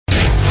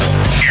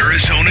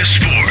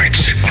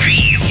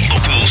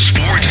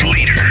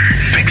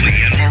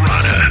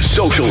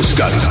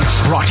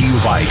Studies. Brought to you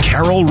by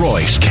Carol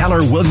Royce,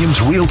 Keller Williams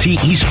Realty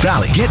East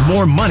Valley. Get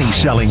more money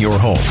selling your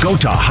home. Go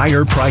to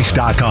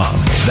higherprice.com.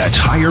 That's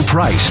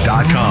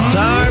higherprice.com.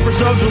 Time for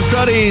social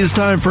studies.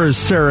 Time for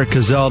Sarah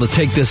Cazell to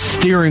take this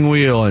steering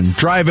wheel and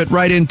drive it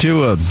right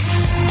into a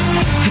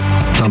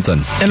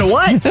something. And a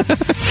what?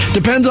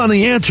 Depends on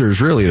the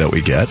answers, really, that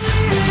we get.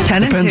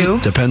 10 and 2.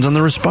 Depends on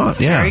the response.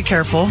 Yeah. Very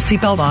careful.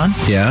 Seatbelt on.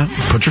 Yeah.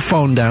 Put your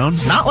phone down.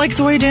 Not like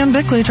the way Dan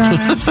Bickley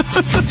drives.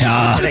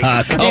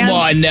 Come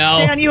on now.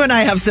 Dan, you and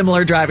I have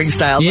similar driving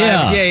styles.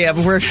 Yeah.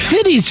 But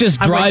Fiddy's just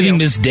driving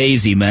Miss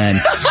Daisy, man.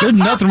 There's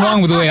nothing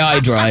wrong with the way I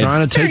drive.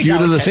 Trying to take you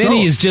to the store.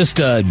 Fiddy is just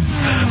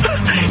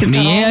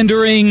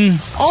meandering,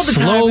 all the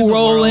slow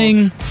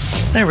rolling.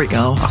 There we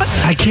go.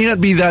 I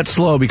can't be that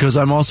slow because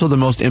I'm also the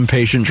most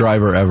impatient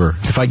driver ever.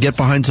 If I get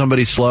behind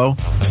somebody slow,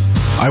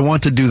 I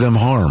want to do them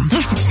harm.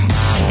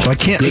 So I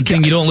can't. Good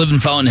thing you don't live in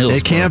Fountain Hills.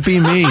 It can't be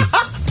me.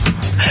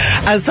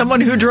 As someone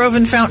who drove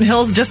in Fountain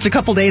Hills just a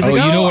couple days ago.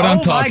 You know what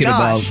I'm talking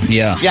about.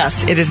 Yeah.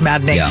 Yes, it is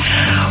maddening. Yeah.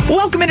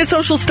 Welcome into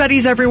Social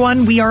Studies,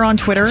 everyone. We are on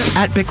Twitter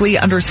at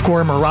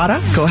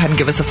Bickley_Marotta. Go ahead and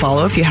give us a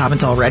follow if you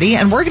haven't already.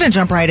 And we're going to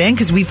jump right in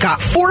because we've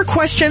got 4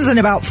 questions and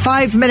about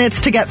 5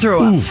 minutes to get through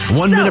them.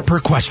 1 minute per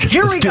question.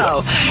 Here we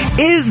go.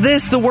 Is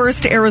this the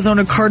worst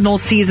Arizona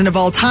Cardinals season of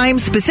all time?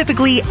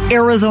 Specifically,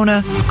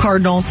 Arizona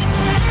Cardinals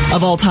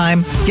of all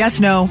time?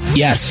 Yes, no?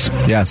 Yes.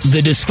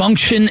 The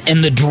dysfunction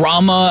and the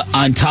drama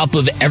on top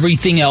of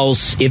everything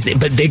else,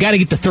 but they got to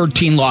get to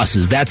 13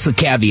 losses. That's the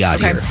caveat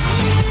here.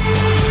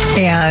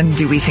 And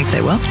do we think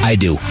they will? I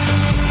do.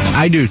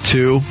 I do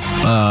too.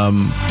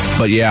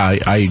 But yeah,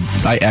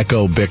 I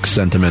echo Bick's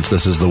sentiments.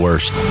 This is the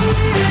worst.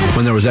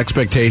 When there was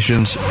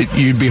expectations,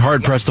 you'd be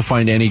hard-pressed to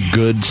find any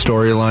good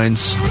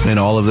storylines in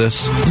all of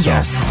this. So.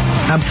 Yes,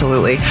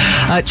 absolutely.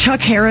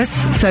 Chuck Harris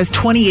says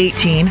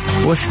 2018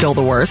 was still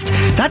the worst.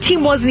 That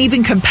team wasn't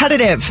even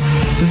competitive.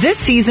 This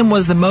season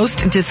was the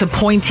most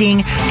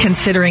disappointing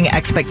considering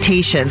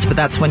expectations, but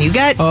that's when you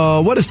get...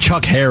 what does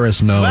Chuck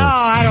Harris know? Well,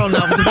 I don't know.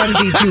 What does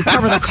he do?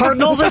 Cover the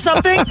Cardinals or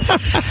something?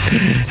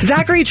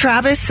 Zachary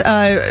Travis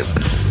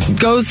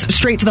goes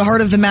straight to the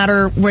heart of the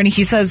matter when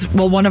he says,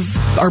 well, one of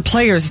our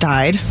players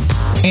died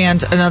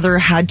and another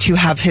had to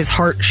have his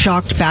heart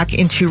shocked back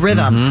into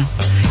rhythm.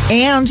 Mm-hmm.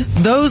 And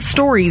those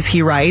stories,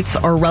 he writes,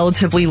 are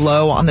relatively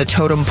low on the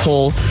totem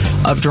pole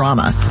of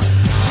drama.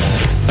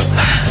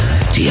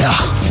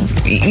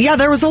 Yeah,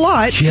 there was a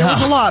lot. Yeah. There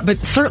was a lot, but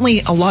certainly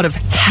a lot of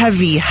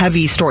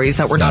heavy stories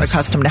that we're not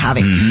accustomed to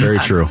having. Mm-hmm. Very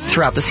true.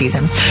 Throughout the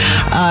season.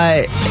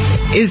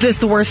 Is this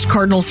the worst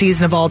Cardinal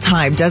season of all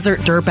time? Desert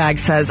Dirtbag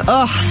says,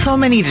 so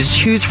many to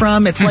choose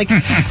from. It's like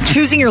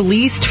choosing your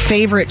least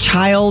favorite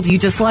child. You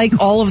dislike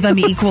all of them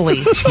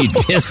equally. You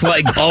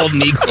dislike all of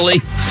them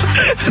equally?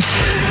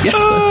 Yes,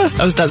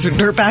 that was Desert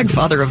Dirtbag,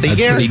 Father of the Year.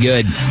 That's pretty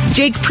good.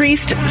 Jake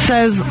Priest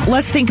says,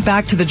 let's think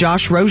back to the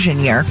Josh Rosen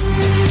year.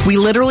 We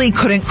literally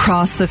couldn't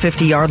cross the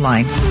 50-yard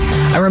line.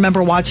 I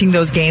remember watching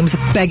those games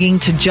begging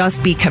to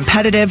just be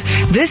competitive.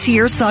 This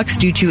year sucks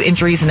due to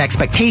injuries and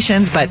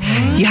expectations, but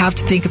you have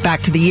to think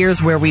back to the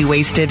years where we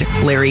wasted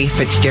Larry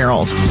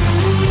Fitzgerald.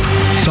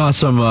 Saw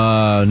some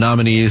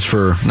nominations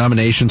for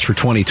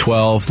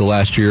 2012, the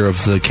last year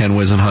of the Ken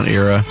Wisenhunt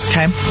era.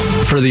 Okay.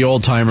 For the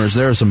old timers,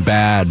 there was some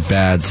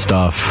bad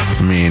stuff.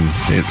 I mean,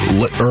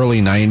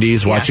 early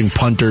 90s, watching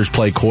punters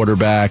play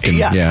quarterback, and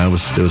it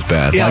was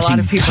bad. Yeah,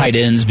 watching tight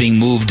ends being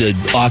moved to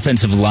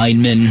offensive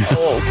linemen.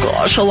 Oh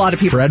gosh, a lot of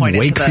people. Fred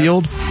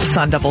Wakefield, to the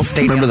Sun Devil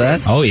Stadium. Remember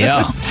that? Oh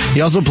yeah.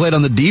 He also played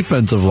on the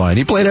defensive line.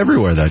 He played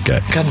everywhere, that guy.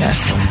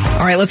 Goodness.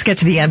 All right, let's get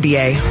to the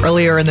NBA.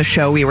 Earlier in the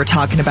show, we were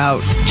talking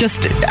about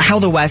just how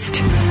the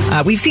West.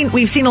 We've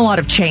seen a lot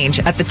of change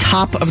at the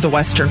top of the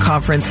Western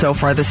Conference so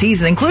far this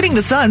season, including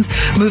the Suns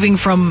moving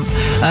from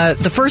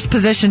the first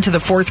position to the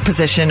 4th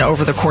position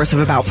over the course of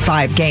about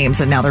 5 games,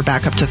 and now they're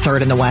back up to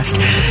 3rd in the West.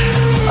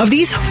 Of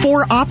these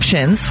 4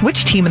 options,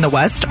 which team in the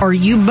West are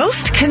you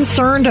most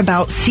concerned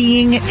about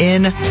seeing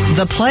in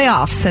the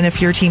playoffs? And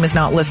if your team is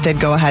not listed,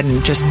 go ahead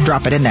and just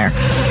drop it in there.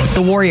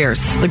 The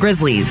Warriors, the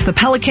Grizzlies, the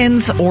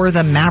Pelicans, or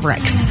the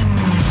Mavericks?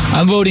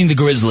 I'm voting the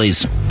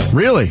Grizzlies.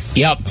 Really?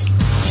 Yep.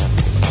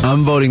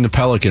 I'm voting the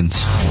Pelicans.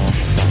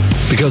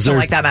 Because don't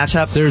like that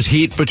matchup? There's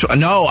heat between...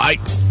 No,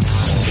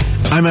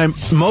 I'm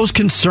most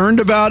concerned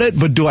about it,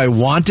 but do I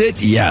want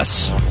it?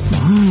 Yes.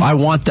 I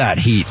want that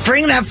heat.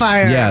 Bring that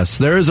fire. Yes,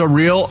 there is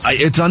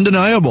it's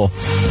undeniable.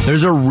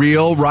 There's a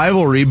real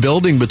rivalry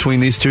building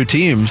between these two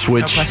teams,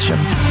 which no question.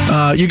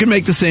 You can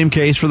make the same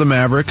case for the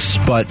Mavericks,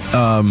 but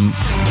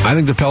I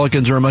think the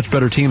Pelicans are a much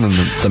better team than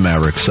the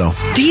Mavericks. So,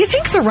 do you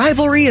think the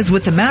rivalry is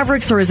with the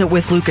Mavericks or is it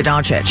with Luka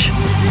Doncic?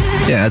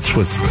 Yeah, it's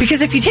with...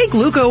 Because if you take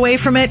Luka away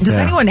from it, does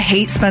anyone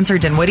hate Spencer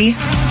Dinwiddie?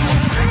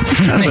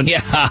 He's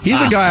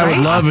a guy I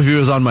would love if he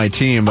was on my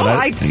team, but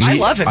I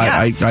love him.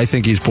 Yeah. I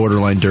think he's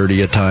borderline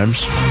dirty at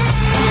times.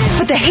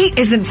 But the hate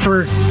isn't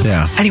for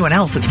anyone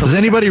else. It's for Does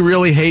anybody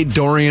really hate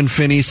Dorian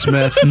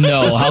Finney-Smith?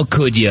 No, how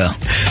could you?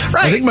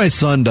 Right. I think my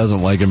son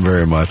doesn't like him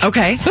very much.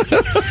 Okay.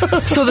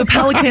 So the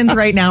Pelicans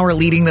right now are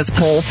leading this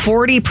poll.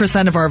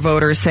 40% of our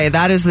voters say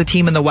that is the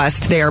team in the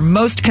West they are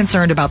most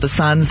concerned about the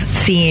Suns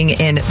seeing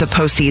in the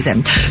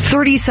postseason.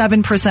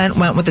 37%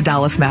 went with the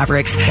Dallas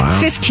Mavericks.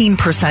 Wow.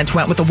 15%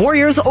 went with the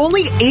Warriors.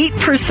 Only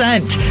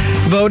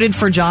 8% voted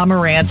for Ja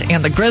Morant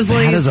and the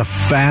Grizzlies. That is a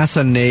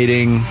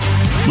fascinating...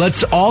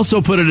 Let's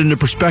also put it into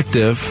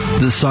perspective.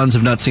 The Suns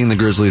have not seen the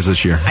Grizzlies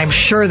this year. I'm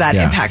sure that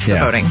impacts the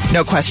voting.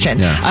 No question.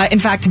 Yeah. In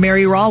fact,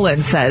 Mary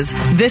Rollins says,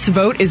 this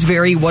vote is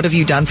very what have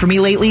you done for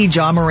me lately?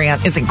 Ja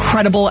Morant is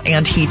incredible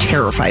and he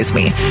terrifies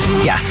me.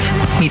 Yes,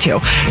 me too.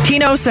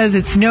 Tino says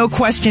it's no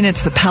question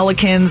it's the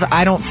Pelicans.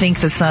 I don't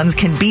think the Suns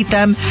can beat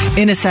them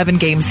in a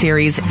 7-game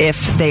series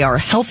if they are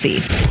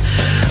healthy.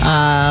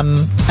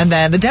 And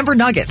then the Denver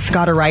Nuggets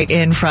got a write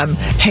in from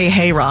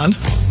Hey Ron.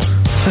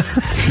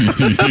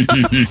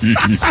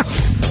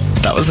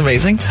 That was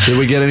amazing. Did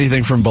we get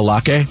anything from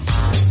Balake?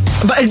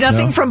 But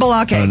nothing from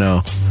Balake. Oh,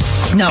 no.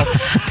 No.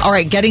 All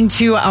right, getting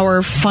to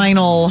our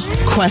final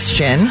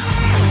question.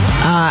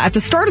 At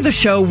the start of the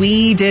show,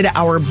 we did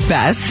our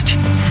best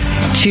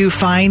to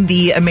find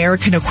the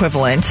American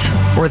equivalent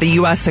or the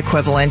U.S.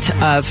 equivalent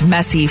of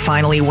Messi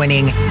finally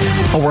winning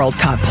a World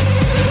Cup.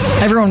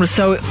 Everyone was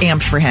so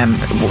amped for him.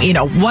 You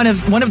know, one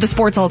of the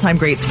sport's all-time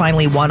greats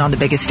finally won on the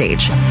biggest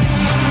stage.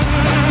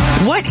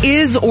 What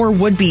is or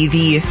would be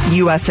the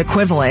U.S.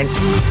 equivalent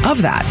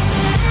of that?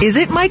 Is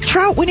it Mike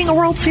Trout winning a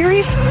World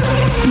Series?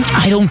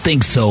 I don't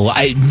think so.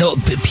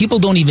 People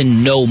don't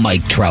even know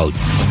Mike Trout.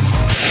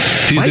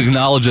 He's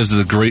acknowledged as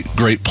a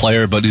great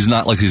player, but he's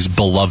not like he's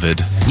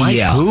beloved. Mike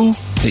who?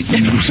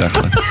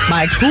 Exactly.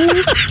 Mike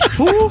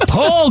who?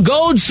 Paul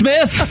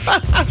Goldsmith.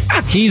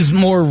 He's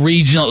more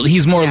regional.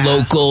 He's more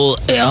local.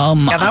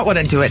 That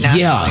wouldn't do it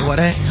nationally, would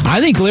it? I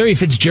think Larry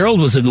Fitzgerald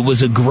was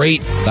a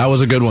great. That was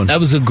a good one. That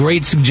was a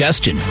great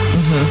suggestion.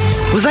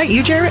 Mm-hmm. Was that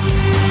you, Jarrett?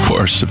 Of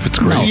course, if it's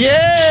great. No.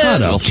 Yeah.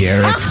 Shut up,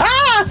 Jarrett.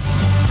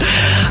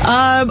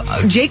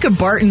 Jacob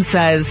Barton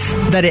says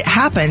that it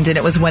happened, and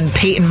it was when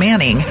Peyton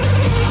Manning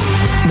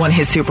won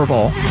his Super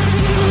Bowl.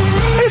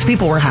 I guess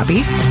people were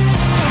happy.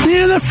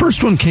 Yeah, that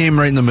first one came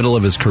right in the middle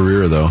of his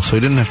career, though, so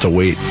he didn't have to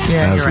wait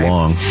as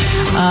long.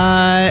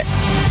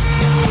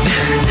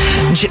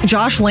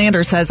 Josh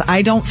Lander says,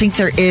 I don't think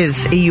there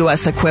is a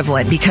U.S.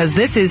 equivalent because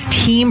this is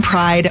team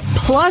pride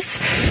plus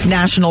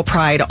national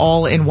pride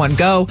all in one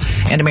go,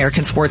 and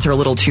American sports are a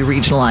little too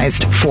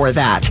regionalized for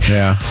that.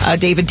 Yeah.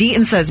 David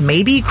Deaton says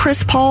maybe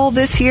Chris Paul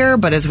this year,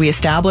 but as we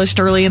established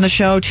early in the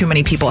show, too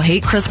many people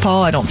hate Chris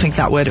Paul. I don't think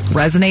that would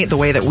resonate the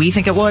way that we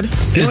think it would.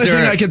 The only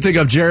thing I can think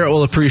of, Jarrett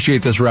will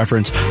appreciate this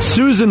reference,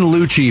 Susan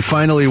Lucci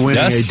finally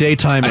winning a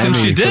daytime Emmy. And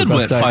she did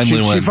win.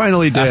 She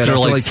finally did. After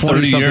like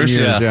 30 years.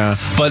 Yeah.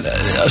 But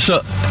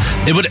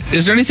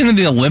is there anything in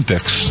the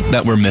Olympics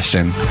that we're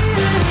missing?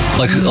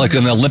 Like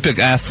an Olympic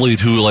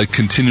athlete who like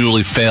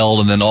continually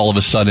failed and then all of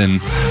a sudden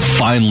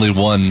finally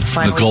won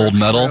the gold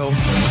medal?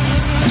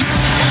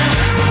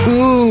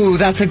 Ooh,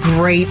 that's a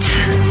great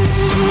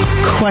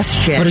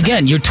question. But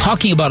again, you're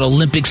talking about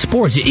Olympic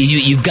sports.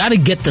 You've got to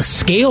get the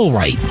scale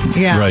right.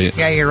 Yeah, right.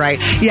 Yeah, you're right.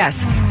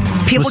 Yes.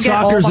 People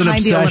get soccer's all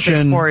behind an the Olympic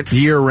obsession sports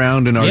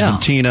year-round in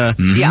Argentina.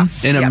 Yeah.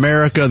 In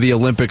America, the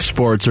Olympic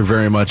sports are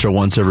very much a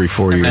once every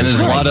 4 years. And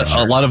there's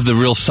a lot of the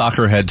real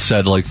soccer heads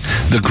said, like,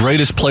 the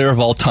greatest player of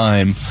all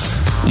time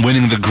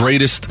winning the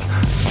greatest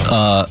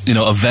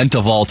event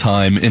of all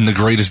time in the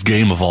greatest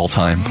game of all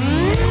time.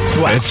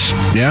 Wow.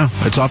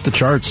 It's off the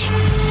charts.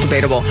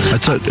 Debatable.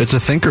 It's a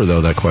thinker,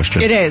 though, that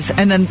question. It is.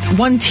 And then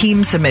one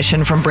team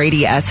submission from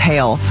Brady S.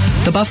 Hale.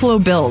 The Buffalo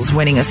Bills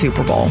winning a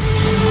Super Bowl.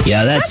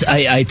 Yeah,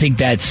 I think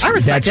that's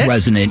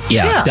resonant.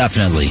 Yeah,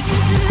 definitely.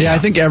 Yeah, I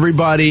think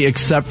everybody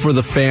except for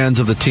the fans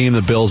of the team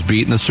the Bills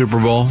beat in the Super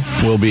Bowl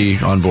will be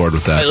on board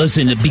with that.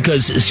 Listen,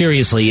 because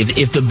seriously,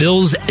 if the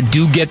Bills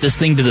do get this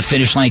thing to the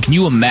finish line, can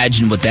you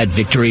imagine what that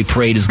victory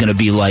parade is going to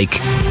be like?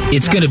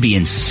 It's going to be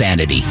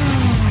insanity.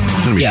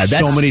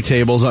 So many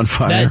tables on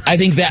fire. I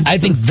think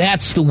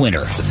that's the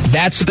winner.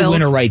 That's the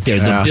winner right there.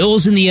 The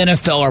Bills in the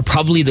NFL are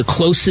probably the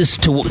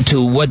closest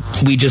to what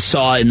we just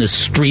saw in the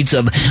streets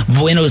of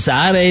Buenos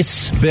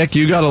Aires. Vic,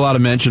 you got a lot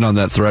of mention on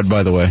that thread,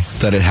 by the way,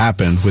 that it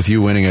happened with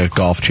you winning a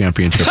golf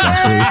championship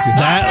last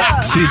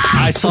week.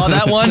 I saw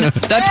that one.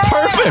 That's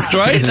perfect,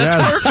 right?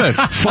 That's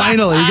perfect.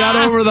 Finally, you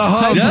got over the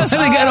hump. Yes. They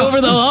got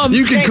over the hump.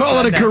 You can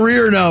call it a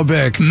career now,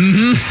 Vic.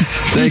 Mm-hmm.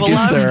 Thank you,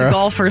 Sarah. Beloved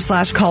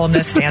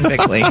golfer/columnist Dan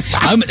Bickley.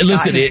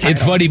 Listen,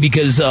 it's funny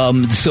because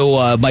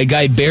my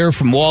guy Bear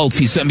from Waltz,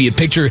 he sent me a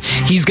picture.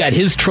 He's got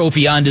his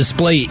trophy on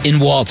display in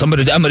Waltz. I'm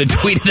gonna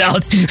tweet it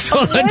out.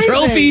 So the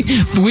trophy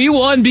we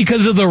won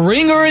because of the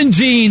ringer and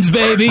jeans,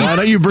 baby. Why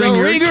don't you bring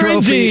your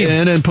trophy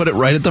in and put it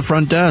right at the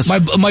front desk?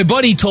 My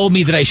buddy told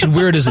me that I should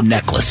wear it as a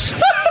necklace.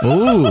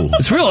 Ooh.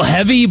 It's real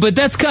heavy, but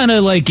that's kind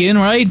of like in,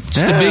 right? Just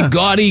a big,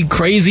 gaudy,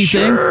 crazy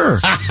thing.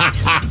 What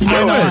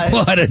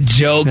a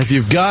joke. If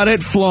you've got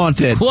it,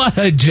 flaunt it. What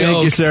a joke.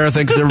 Thank you, Sarah.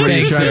 Thanks to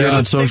everybody who Thanks, chimed in Sarah.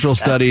 on social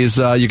studies.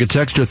 You can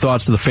text your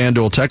thoughts to the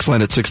FanDuel text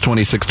line at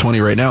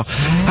 620 right now.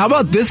 How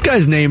about this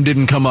guy's name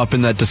didn't come up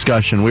in that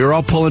discussion? We were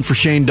all pulling for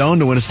Shane DOan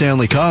to win a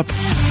Stanley Cup.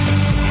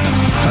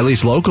 At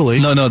least locally.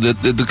 No,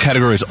 the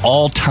category is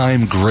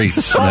all-time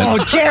greats.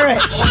 Oh,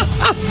 Jarrett.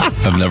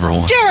 I've never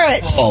won.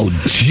 Jarrett. Oh,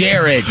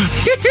 Jarrett.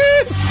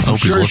 I'm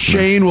sure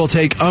Shane will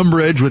take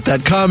umbrage with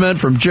that comment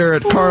from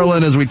Jarrett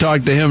Carlin as we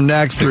talk to him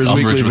next for his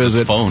weekly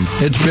visit.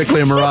 It's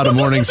Bickley&Marotta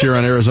mornings here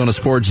on Arizona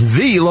Sports,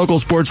 the local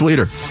sports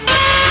leader.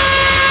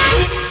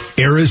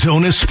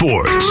 Arizona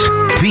Sports,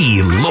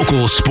 the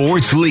local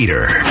sports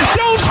leader.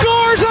 DOan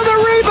scores on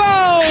the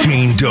rebound.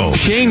 Shane DOan.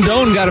 Shane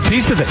DOan got a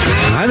piece of it.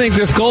 I think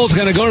this goal is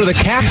going to go to the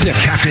captain.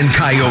 Captain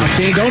Coyote.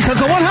 Shane DOan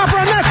sends a one-hopper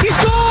on that. He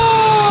scores!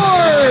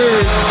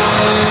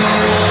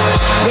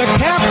 The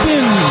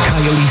captain.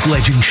 Coyotes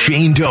legend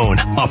Shane DOan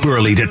up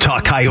early to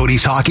talk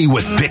Coyotes hockey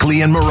with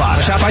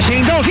Bickley&Marotta. Shot by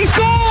Shane DOan. He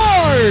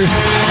scores!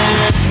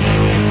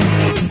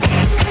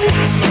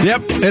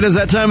 Yep, it is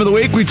that time of the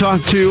week. We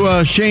talk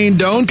to Shane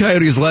DOan,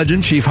 Coyotes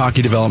legend, Chief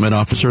Hockey Development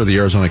Officer of the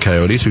Arizona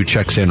Coyotes, who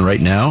checks in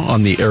right now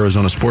on the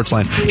Arizona Sports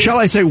Line. Shall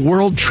I say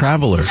world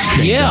traveler?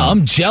 Yeah,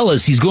 I'm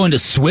jealous. He's going to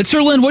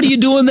Switzerland. What are you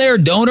doing there,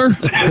 Donor?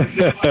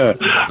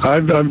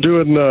 I'm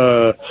doing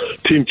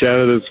Team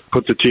Canada's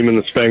put the team in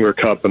the Spangler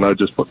Cup, and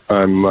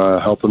I'm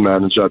helping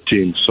manage that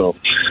team. So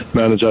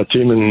manage that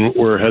team, and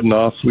we're heading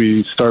off.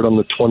 We start on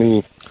the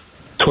 26th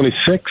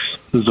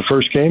is the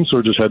first game, so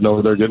we're just heading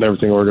over there, getting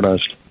everything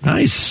organized.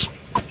 Nice.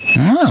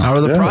 How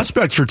are the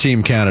prospects for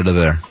Team Canada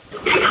there?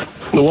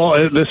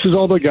 Well, this is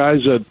all the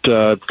guys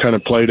that kind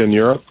of played in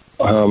Europe.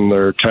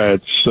 The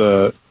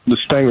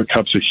Spangler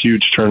Cup's a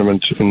huge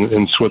tournament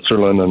in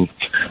Switzerland, and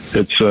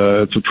it's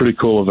a pretty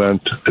cool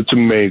event. It's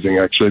amazing,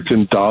 actually. It's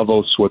in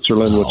Davos,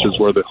 Switzerland, which is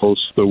where they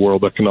host the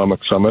World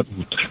Economic Summit.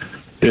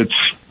 It's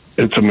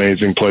an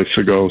amazing place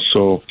to go.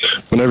 So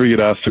whenever you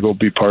get asked to go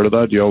be part of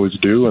that, you always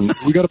do. And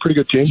we got a pretty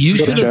good team. We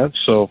got a chance.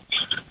 So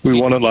we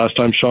won it last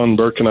time. Sean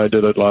Burke and I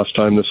did it last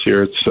time. This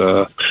year it's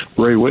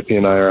Ray Whitney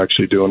and I are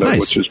actually doing it,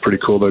 which is pretty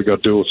cool. They got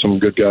to do it with some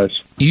good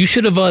guys. You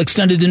should have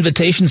extended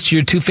invitations to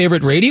your two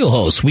favorite radio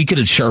hosts. We could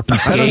have sharpened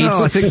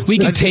skates. We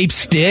could tape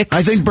sticks.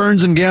 I think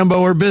Burns and Gambo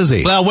are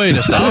busy. Well, wait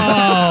a second.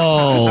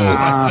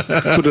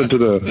 Put into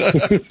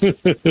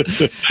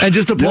the And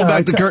just to pull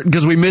back the curtain,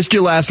 because we missed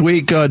you last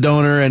week,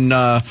 Donor, and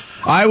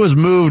I was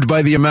moved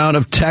by the amount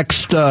of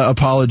text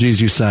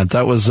apologies you sent.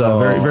 That was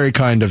very, very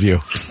kind of you.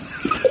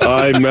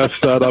 I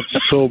messed that up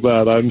so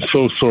bad. I'm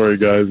so sorry,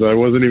 guys. I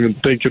wasn't even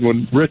thinking.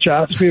 When Rich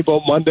asked me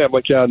about Monday, I'm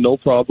like, yeah, no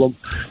problem.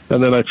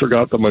 And then I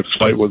forgot that my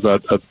flight was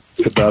at that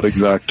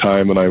exact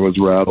time, and I was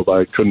rattled.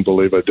 I couldn't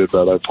believe I did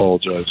that. I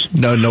apologize.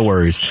 No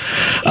worries.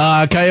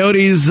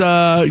 Coyotes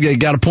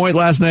got a point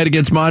last night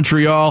against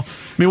Montreal.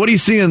 I mean, what are you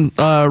seeing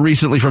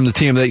recently from the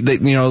team? They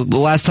the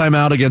last time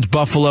out against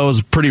Buffalo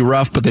was pretty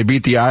rough, but they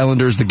beat the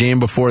Islanders the game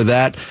before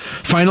that.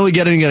 Finally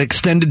getting an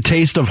extended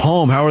taste of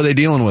home. How are they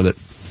dealing with it?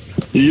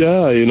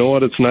 Yeah, you know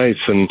what? It's nice.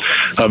 And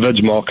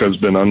Vejmelka has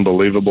been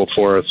unbelievable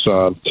for us.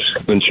 And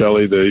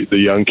Shelley, the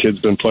young kid's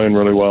been playing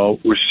really well.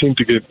 We seem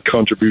to get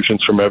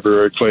contributions from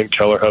everywhere. Clayton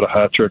Keller had a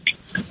hat trick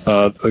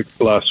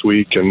last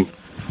week, and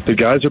the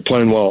guys are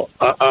playing well.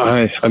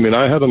 I mean,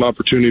 I had an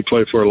opportunity to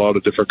play for a lot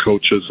of different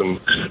coaches, and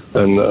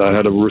I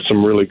had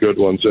some really good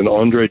ones. And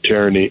Andre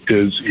Terny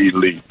is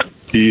elite.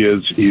 He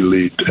is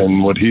elite,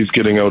 and what he's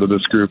getting out of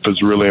this group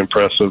is really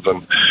impressive.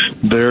 And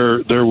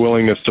their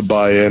willingness to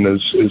buy in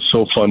is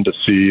so fun to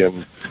see.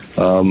 And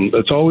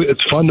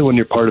it's fun when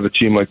you're part of a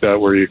team like that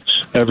where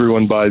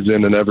everyone buys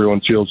in and everyone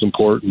feels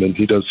important. And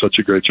he does such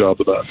a great job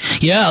of that.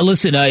 Yeah,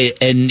 listen,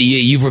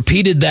 you've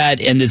repeated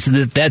that, and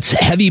that's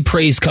heavy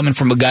praise coming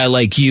from a guy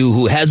like you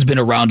who has been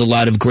around a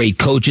lot of great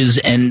coaches.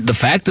 And the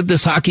fact that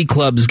this hockey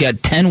club's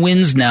got 10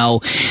 wins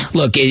now,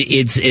 look,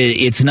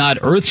 it's not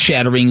earth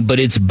shattering, but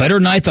it's better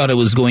than I thought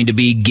it was going to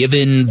be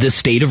given the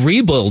state of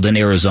rebuild in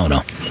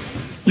Arizona.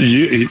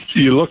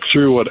 You look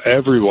through what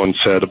everyone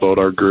said about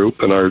our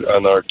group and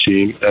our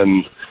team,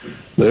 and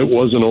it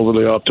wasn't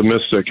overly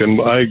optimistic. And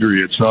I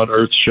agree, it's not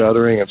earth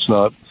shattering. It's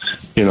not,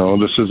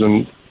 this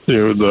isn't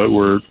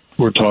that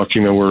we're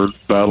talking and we're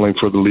battling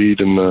for the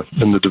lead in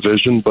the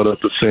division, but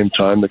at the same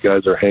time, the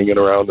guys are hanging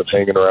around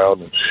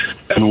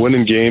and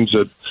winning games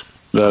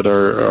that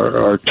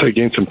are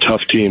against some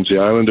tough teams. The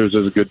Islanders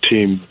is a good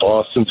team.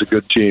 Boston's a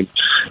good team.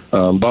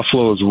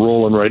 Buffalo is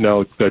rolling right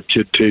now. That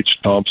kid Tage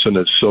Thompson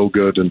is so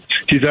good, and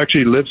he's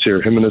actually lives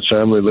here. Him and his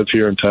family live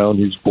here in town.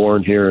 He's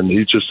born here, and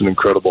he's just an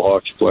incredible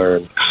hockey player.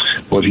 And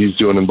what he's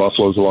doing in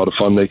Buffalo is a lot of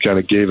fun. They kind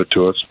of gave it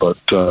to us, but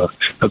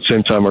at the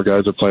same time, our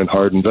guys are playing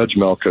hard, and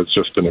Vejmelka has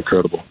just been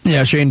incredible.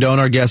 Yeah, Shane DOan,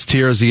 our guest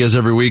here, as he is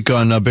every week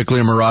on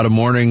Bickley&Marotta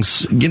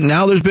mornings.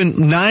 Now there's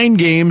been 9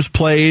 games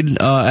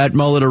played at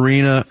Mullet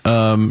Arena.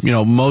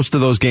 most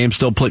of those games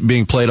still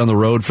being played on the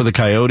road for the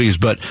Coyotes.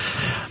 But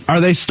are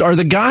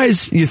the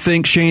guys, you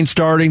think, Shane,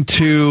 starting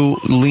to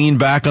lean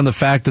back on the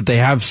fact that they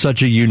have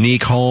such a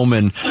unique home?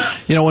 And,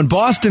 when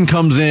Boston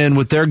comes in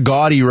with their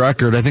gaudy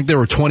record, I think they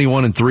were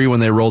 21-3 when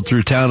they rolled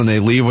through town, and they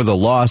leave with a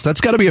loss.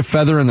 That's got to be a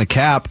feather in the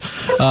cap.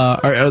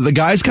 Are the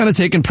guys kind of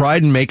taking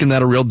pride in making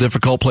that a real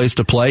difficult place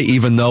to play,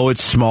 even though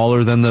it's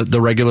smaller than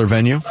the regular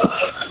venue?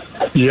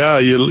 Yeah,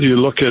 you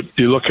look at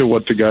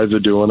what the guys are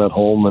doing at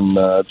home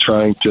and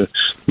trying to,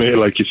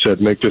 like you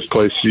said, make this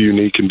place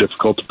unique and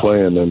difficult to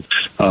play in. And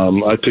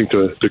I think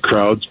the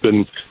crowds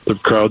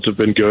have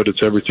been good.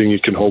 It's everything you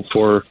can hope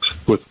for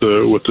with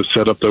the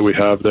setup that we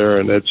have there,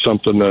 and it's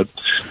something that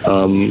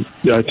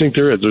I think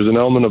there's an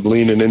element of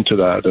leaning into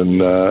that.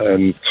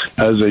 And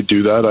as they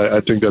do that,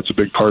 I think that's a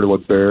big part of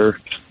what Bear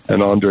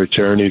and Andre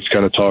Tierney's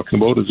kind of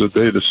talking about, is that,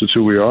 hey, this is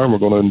who we are, and we're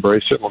going to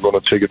embrace it, and we're going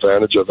to take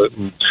advantage of it,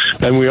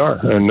 and we are,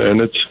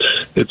 and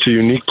it's a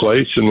unique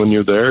place, and when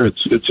you're there,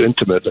 it's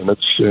intimate,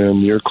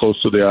 and you're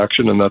close to the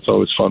action, and that's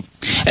always fun.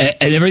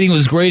 And everything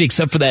was great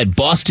except for that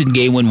Boston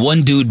game when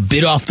one dude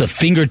bit off the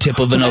fingertip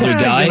of another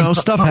guy.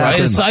 Stuff happens. Right,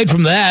 aside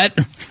from that,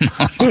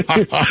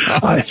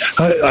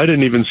 I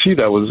didn't even see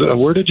that.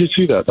 Where did you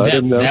see that?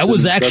 That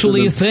was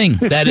actually a thing.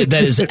 That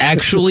is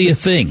actually a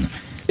thing.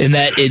 In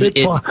that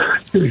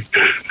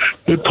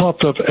it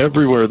popped up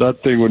everywhere,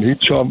 that thing, when he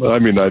chomped. I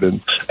mean, I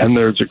didn't. And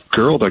there's a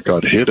girl that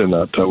got hit in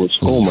that. That was,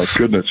 oh my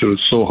goodness, it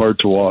was so hard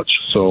to watch.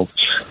 So,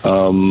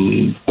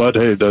 but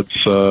hey,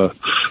 that's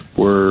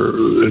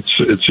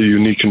it's a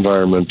unique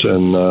environment,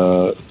 and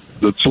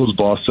that's those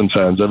Boston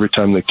fans. Every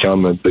time they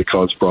come, they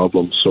cause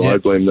problems. So I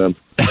blame them.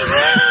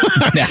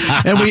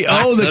 And we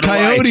owe the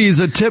Coyotes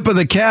a tip of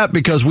the cap,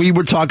 because we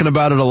were talking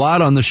about it a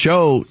lot on the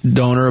show,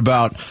 Donor,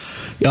 about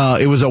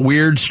it was a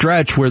weird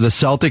stretch where the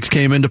Celtics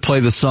came in to play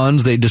the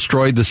Suns. They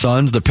destroyed the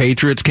Suns. The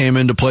Patriots came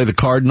in to play the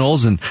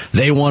Cardinals, and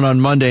they won on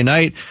Monday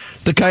night.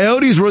 The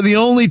Coyotes were the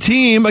only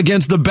team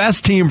against the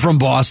best team from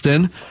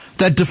Boston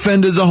that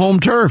defended the home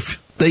turf.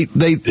 They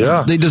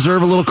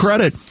deserve a little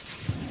credit.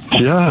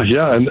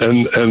 Yeah,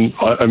 and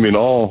I mean,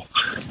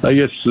 I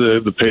guess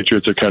the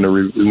Patriots are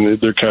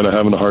they're kind of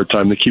having a hard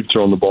time. They keep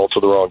throwing the ball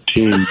to the wrong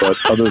team, but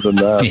other than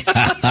that,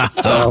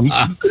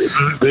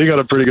 they got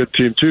a pretty good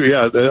team too.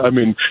 Yeah, I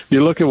mean,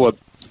 you look at what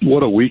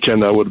a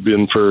weekend that would have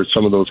been for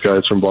some of those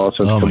guys from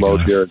Boston to come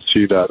out here and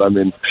see that. I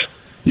mean,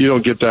 you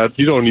don't get that.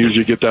 You don't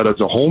usually get that as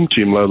a home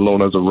team, let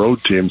alone as a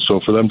road team. So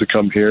for them to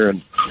come here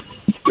and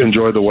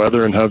enjoy the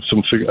weather and have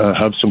some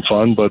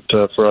fun, but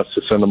for us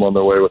to send them on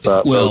their way with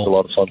that was a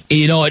lot of fun.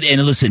 You know what?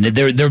 And listen,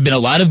 there have been a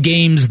lot of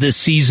games this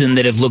season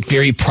that have looked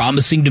very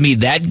promising to me.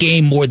 That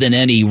game, more than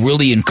any,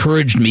 really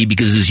encouraged me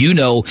because, as you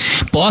know,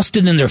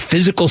 Boston and their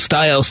physical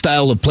style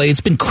of play,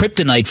 it's been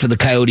kryptonite for the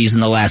Coyotes in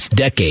the last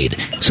decade.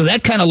 So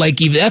that kind of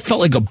that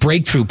felt like a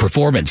breakthrough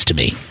performance to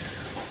me.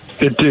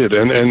 It did,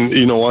 and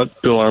you know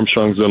what? Bill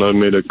Armstrong's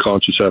made a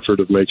conscious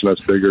effort of making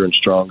us bigger and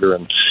stronger.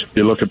 And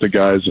you look at the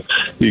guys,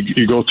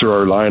 you go through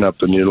our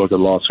lineup, and you look at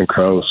Lawson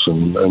Krause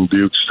and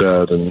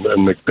Bukestad and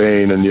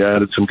McBain, and you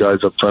added some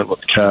guys up front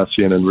with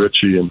Cassian and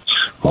Richie, and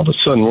all of a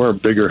sudden we're a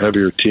bigger,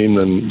 heavier team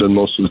than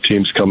most of the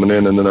teams coming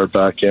in. And then our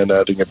back end,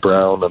 adding a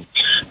Brown and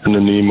a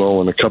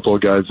Nemo and a couple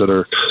of guys that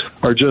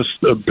are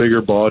just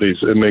bigger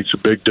bodies. It makes a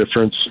big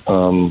difference,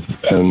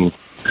 and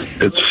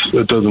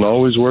it doesn't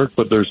always work,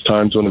 but there's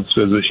times when it's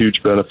a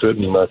huge benefit,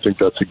 and I think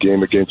that's a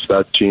game against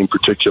that team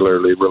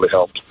particularly really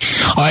helped.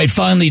 All right,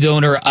 finally,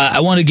 Donor, I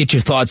want to get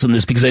your thoughts on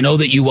this because I know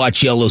that you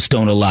watch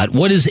Yellowstone a lot.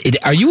 What is it?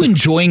 Are you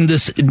enjoying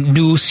this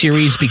new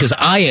series? Because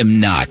I am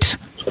not.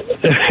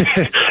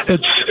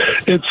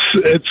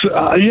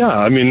 Yeah,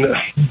 I mean,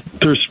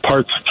 there's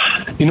parts,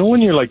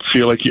 when you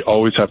feel like you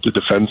always have to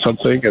defend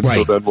something, and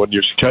so then when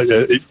you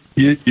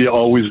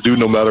always do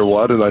no matter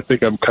what, and I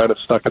think I'm kind of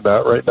stuck in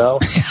that right now.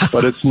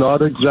 But it's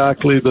not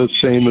exactly the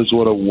same as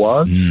what it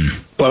was.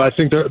 But I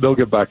think they'll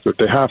get back to it.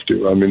 They have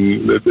to. I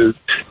mean,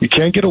 you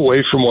can't get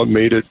away from what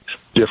made it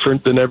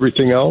different than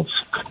everything else.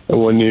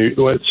 And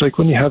it's like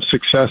when you have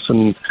success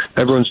and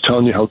everyone's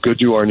telling you how good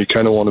you are, and you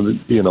kind of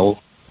want to,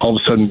 all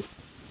of a sudden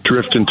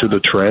drift into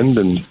the trend,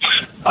 and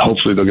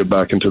hopefully they'll get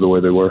back into the way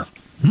they were.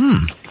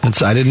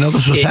 I didn't know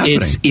this was happening.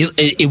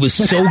 It was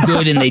so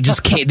good, and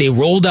they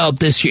rolled out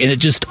this year,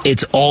 and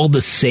it's all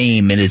the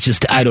same, and it's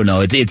just, I don't know,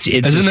 it's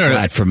just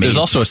flat for me. There's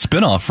also a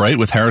spinoff, right,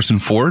 with Harrison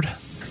Ford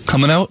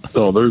coming out?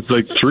 Oh, there's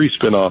 3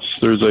 spinoffs.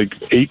 There's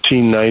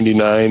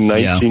 1899,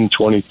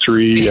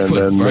 1923, and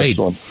then this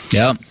one.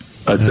 Yeah.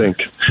 I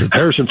think.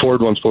 Harrison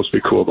Ford one's supposed to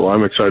be cool, though.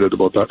 I'm excited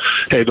about that.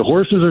 Hey, the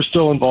horses are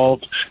still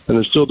involved, and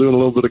they're still doing a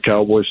little bit of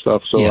cowboy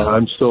stuff, so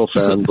I'm still a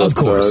fan. Of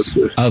course.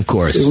 Of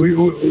course.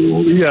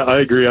 Yeah,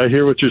 I agree. I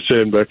hear what you're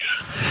saying, Beck.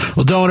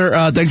 Well,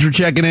 Donor, thanks for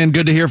checking in.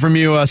 Good to hear from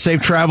you.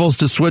 Safe travels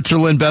to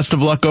Switzerland. Best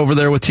of luck over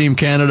there with Team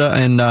Canada,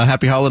 and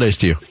happy holidays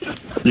to you.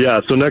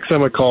 Yeah, so next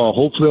time I call,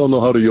 hopefully I'll know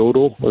how to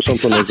yodel or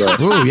something like that.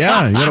 Ooh,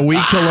 yeah. You got a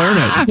week to learn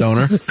it,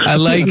 Donor. I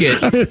like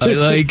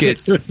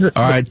it.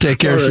 All right, take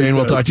care, Shane.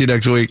 We'll talk to you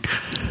next week.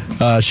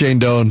 Shane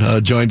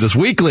DOan joins us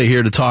weekly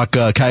here to talk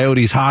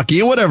Coyotes hockey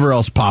and whatever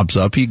else pops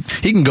up. He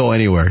can go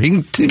anywhere.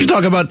 He can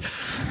talk about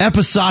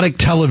episodic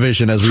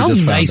television, as we just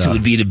found out. How nice it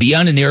would be to be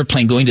on an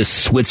airplane going to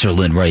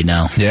Switzerland right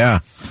now. Yeah.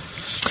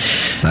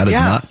 That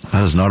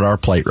is not our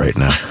plight right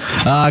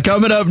now.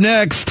 Coming up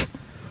next,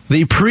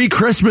 the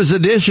pre-Christmas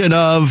edition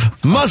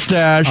of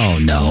Mustache. Oh,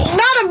 no.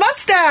 Not a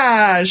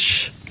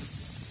mustache!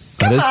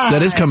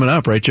 That is coming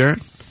up, right, Jarrett?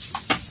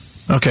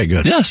 Okay,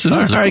 good. Yes, it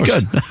is. All right,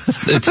 good.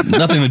 It's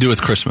nothing to do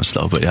with Christmas,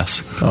 though, but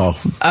yes. Oh,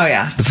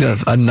 yeah.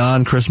 It's a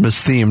non-Christmas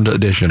themed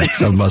edition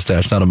of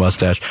Mustache, not a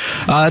mustache.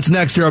 That's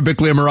next here on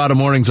Bickley&Marotta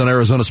Mornings on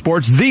Arizona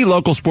Sports, the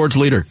local sports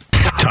leader.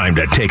 Time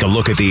to take a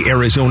look at the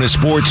Arizona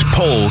Sports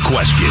Poll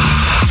Question.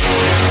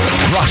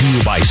 Brought to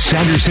you by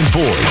Sanderson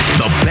Ford.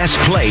 The best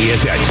play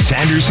is at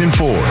Sanderson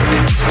Ford.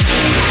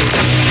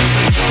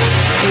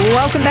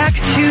 Welcome back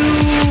to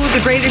the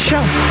greatest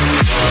show,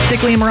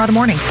 Bickley&Marotta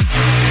Mornings.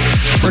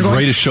 The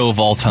greatest show of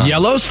all time.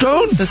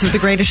 Yellowstone? This is the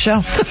greatest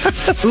show.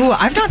 Ooh,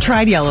 I've not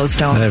tried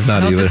Yellowstone. I have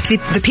not either.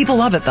 The people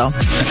love it, though.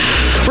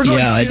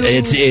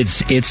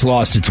 It's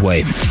lost its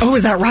way. Oh,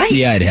 is that right?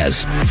 Yeah, it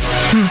has.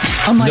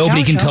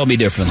 Nobody can tell me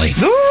differently.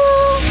 Ooh.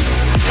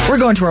 We're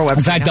going to our website.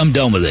 In fact, I'm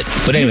done with it.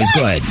 But anyways,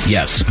 go ahead.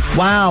 Yes.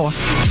 Wow.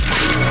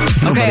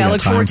 Okay, I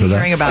look forward to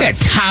hearing about it. I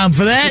got time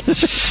for that.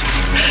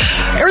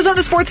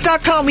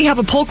 ArizonaSports.com, we have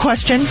a poll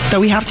question that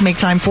we have to make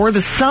time for.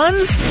 The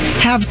Suns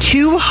have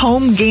 2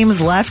 home games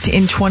left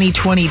in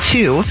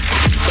 2022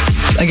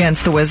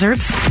 against the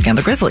Wizards and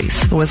the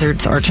Grizzlies. The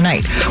Wizards are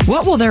tonight.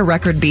 What will their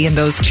record be in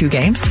those 2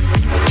 games?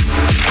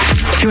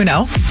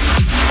 2-0,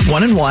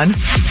 1-1,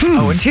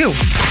 0-2.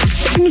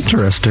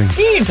 Interesting,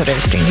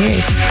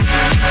 yes.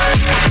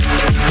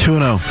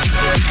 2-0.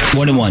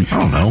 1-1. I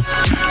don't know.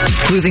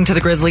 Losing to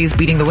the Grizzlies,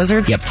 beating the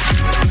Wizards? Yep.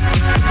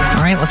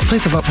 All right, let's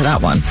place a vote for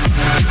that one.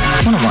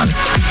 1-1.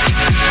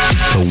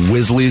 The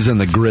Wizzlies and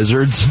the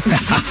Grizzards.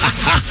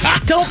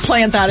 Don't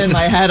plant that in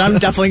my head. I'm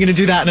definitely going to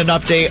do that in an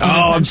update.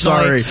 Oh, I'm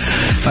sorry.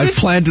 I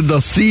planted the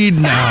seed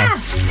now.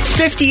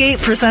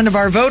 58% of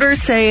our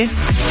voters say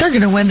they're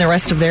going to win the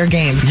rest of their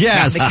games in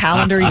the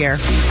calendar year.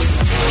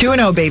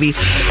 2-0, baby.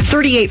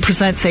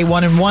 38% say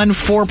 1-1.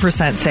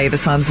 4% say the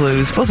Suns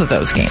lose both of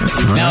those games.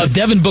 Right. Now, if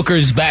Devin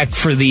Booker's back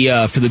for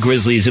the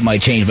Grizzlies, it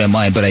might change my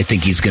mind, but I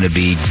think he's going to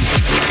be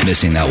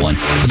missing that one.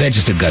 But that's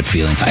just a gut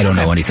feeling. I don't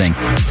know anything.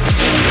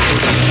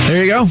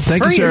 There you go.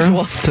 Thank you, Sarah.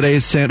 Usual.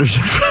 Today's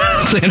Sanderson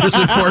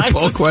Ford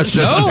poll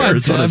question on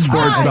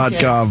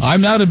ArizonaSports.com.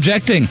 I'm not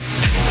objecting.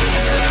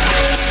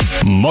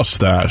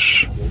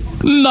 Mustache.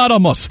 Not a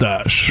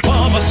mustache. A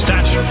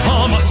mustache,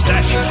 a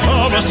mustache,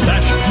 a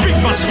mustache, big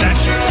mustache,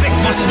 thick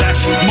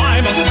mustache, my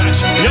mustache,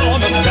 your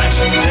mustache.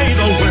 Say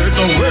the word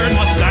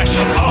mustache.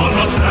 A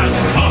mustache,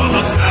 a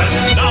mustache.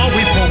 Now we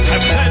both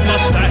have said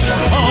mustache.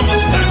 A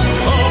mustache,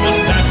 a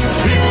mustache.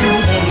 If you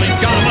only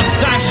got a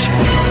mustache.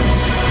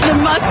 The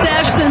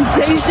mustache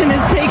sensation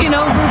has taken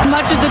over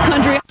much of the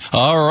country.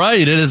 All right,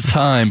 it is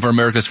time for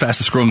America's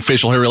fastest growing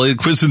facial hair-related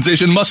quiz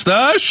sensation,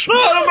 Mustache.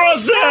 Not a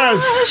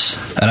mustache!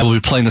 And I will be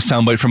playing a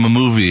soundbite from a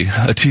movie,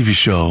 a TV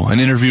show,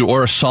 an interview,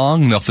 or a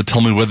song. They'll have to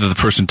tell me whether the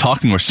person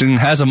talking or singing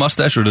has a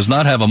mustache or does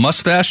not have a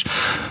mustache.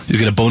 You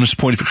get a bonus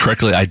point if you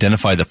correctly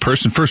identify the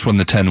person. First one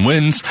to 10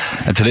 wins.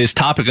 And today's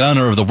topic in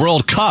honor of the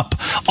World Cup,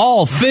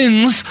 all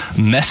things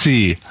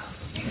Messi.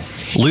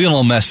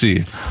 Lionel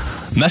Messi.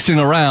 Messing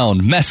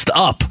around, messed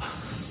up.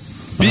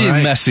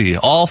 Being messy.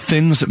 All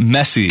things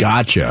messy.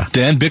 Gotcha.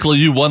 Dan Bickley,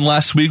 you won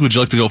last week. Would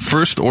you like to go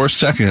first or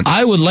second?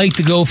 I would like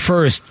to go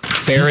first,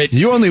 Ferret.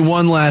 You only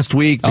won last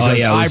week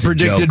because I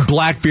predicted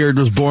Blackbeard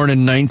was born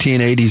in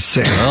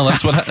 1986. Well,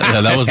 that's what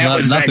that was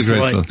not the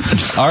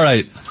greatest one. All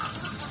right.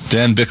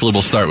 Dan Bickley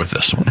will start with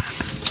this one.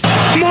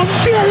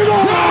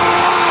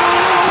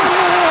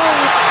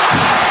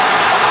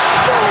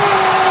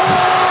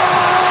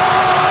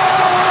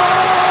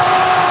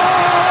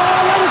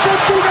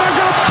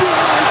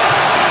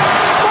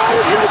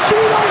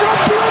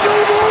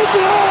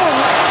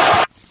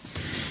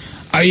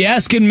 Are you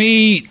asking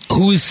me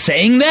who's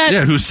saying that?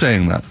 Yeah, who's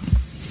saying that?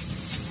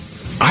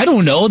 I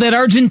don't know, that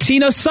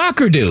Argentina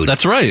soccer dude.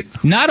 That's right.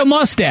 Not a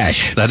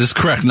mustache. That is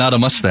correct, not a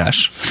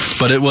mustache.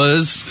 But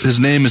his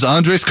name is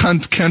Andres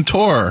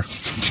Cantor.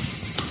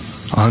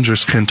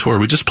 Andres Cantor.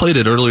 We just played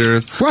it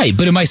earlier. Right,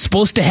 but am I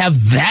supposed to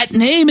have that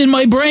name in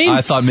my brain?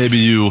 I thought maybe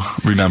you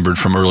remembered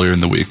from earlier in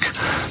the week.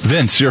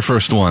 Vince, your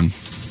first one.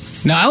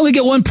 Now, I only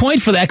get 1 point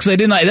for that because I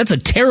didn't. That's a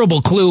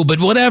terrible clue, but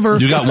whatever.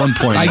 You got 1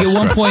 point. I get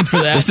 1 point for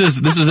that. This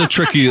is a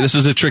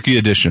tricky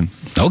edition.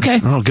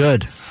 Okay. Oh,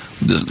 good.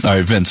 All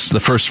right, Vince, the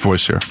first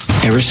voice here.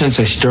 Ever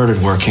since I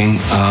started working,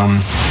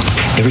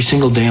 every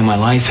single day of my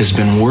life has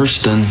been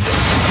worse than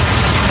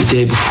the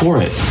day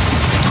before it.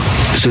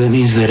 So that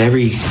means that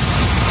every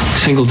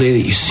single day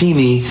that you see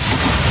me,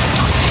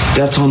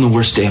 that's on the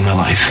worst day of my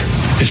life.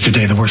 Is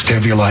today the worst day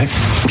of your life?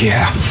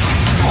 Yeah.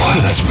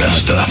 Wow, that's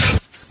messed up.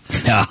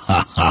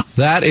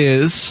 That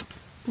is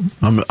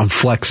I'm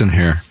flexing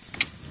here.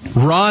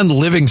 Ron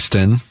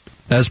Livingston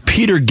as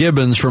Peter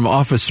Gibbons from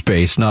Office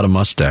Space, Not a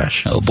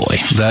Mustache. Oh, boy.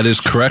 That is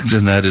correct,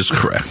 and that is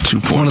correct. 2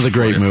 points. One of the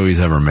great movies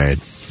ever made.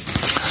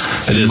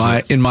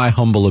 In my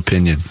humble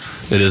opinion.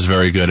 It is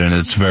very good, and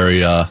it's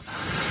very,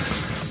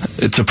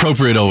 it's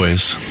appropriate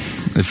always.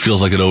 It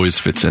feels like it always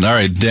fits in. All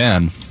right,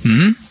 Dan.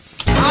 You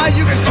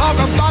can talk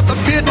about the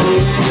pit,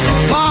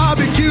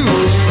 barbecue.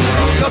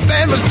 The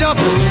band was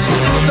jumping,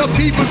 the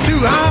people too.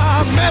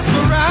 I mess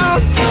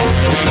around.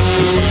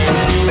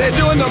 They're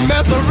doing the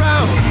mess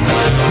around.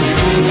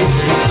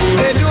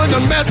 They're doing the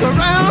mess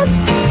around.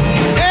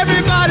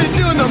 Everybody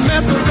doing the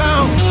mess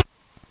around.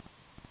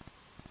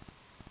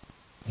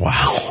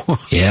 Wow.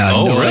 Yeah.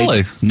 Oh,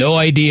 really? No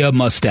idea,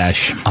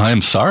 Mustache.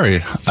 I'm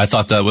sorry. I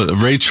thought that was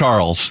Ray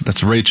Charles.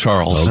 That's Ray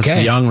Charles. Okay.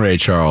 That's young Ray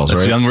Charles,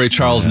 That's right? young Ray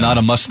Charles, Not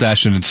a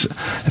Mustache, and it's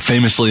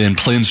famously in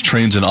Planes,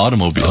 Trains, and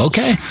Automobiles.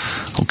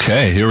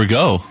 Okay, here we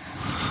go.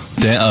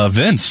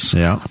 Vince.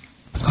 Yeah.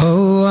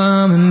 Oh,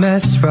 I'm a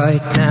mess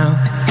right now,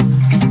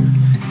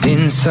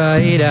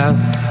 inside out,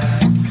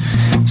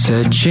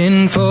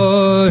 searching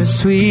for a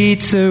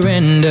sweet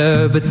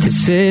surrender, but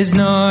this is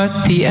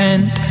not the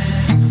end.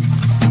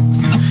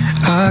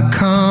 I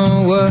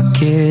can't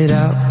work it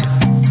out.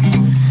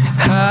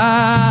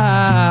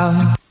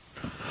 How?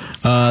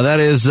 That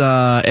is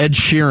Ed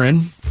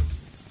Sheeran.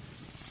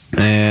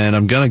 And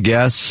I'm going to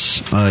guess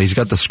he's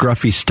got the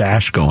scruffy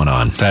stash going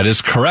on. That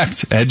is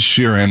correct. Ed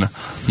Sheeran,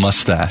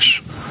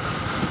 Mustache.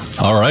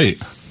 All right.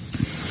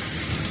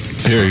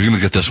 Here, you're going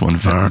to get this one,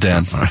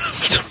 Dan.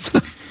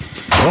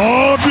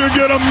 Oh, if you're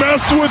going to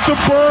mess with the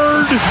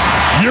bird,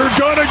 you're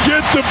going to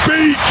get the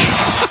beak.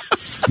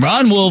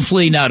 Ron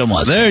Wolfley, Not a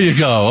Mustache. There you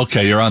go.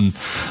 Okay, you're on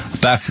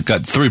back.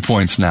 Got 3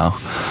 points now.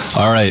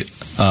 All right.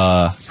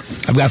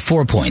 I've got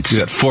 4 points. You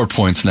got 4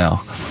 points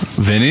now.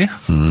 Vinny?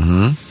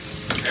 Mm-hmm.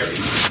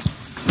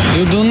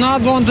 You do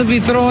not want to be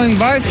throwing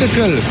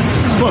bicycles.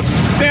 Look,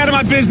 stay out of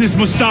my business,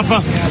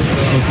 Mustafa.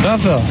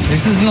 Mustafa,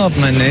 this is not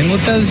my name. Who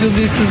tells you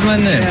this is my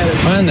name?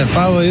 Man, if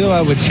I were you,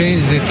 I would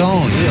change the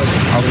tone.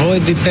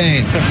 Avoid the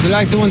pain. You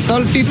like to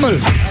insult people?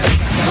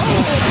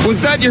 Was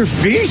that your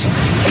feet?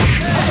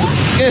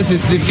 Yes,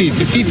 it's the feet.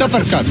 The feet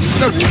uppercut.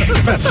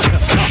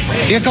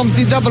 Here comes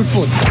the double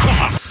foot.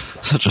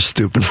 Such a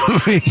stupid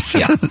movie.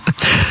 Yeah.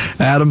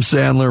 Adam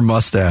Sandler,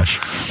 Mustache.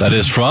 That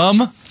is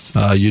from?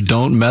 You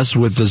Don't Mess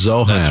with the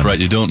Zohan. That's right.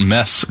 You don't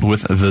mess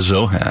with the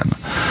Zohan.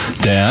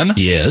 Dan?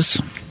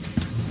 Yes.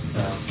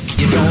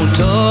 You don't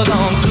tug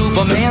on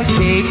Superman's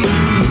cape.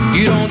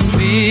 You don't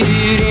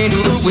spit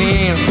into the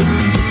wind.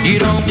 You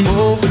don't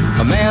pull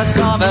a mask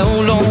off an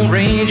old Lone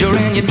Ranger,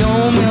 and you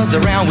don't mess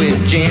around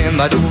with Jim.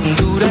 I don't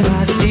do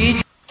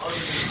that.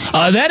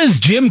 That is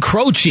Jim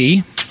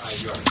Croce,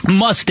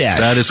 Mustache.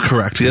 That is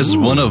correct. He has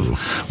one of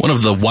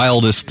the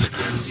wildest,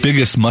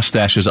 biggest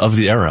mustaches of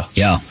the era.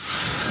 Yeah.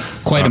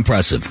 Quite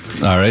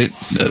impressive. All right.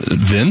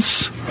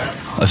 Vince?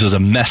 This is a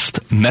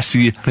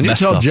messy. Can you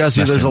tell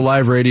Jesse there's a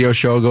live radio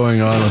show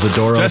going on with the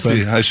door open?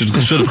 Jesse, I should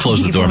have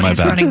closed the door. My he's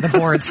bad. running the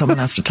board. Someone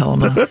has to tell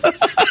him that.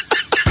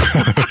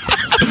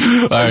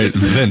 All right,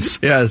 Vince.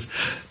 Yes.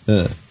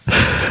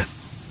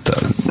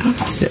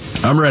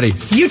 I'm ready.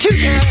 You too,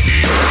 Jared.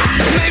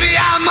 Maybe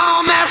I'm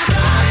all messed up.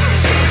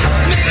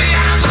 Maybe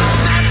I'm all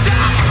messed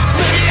up.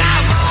 Maybe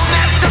I'm all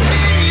messed up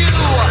in you.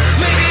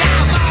 Maybe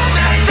I'm all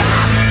messed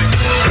up.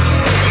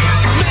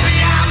 Maybe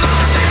I'm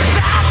all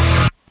messed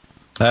up.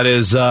 That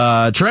is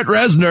Trent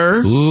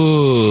Reznor.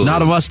 Ooh.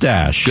 Not a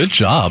Mustache. Good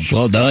job.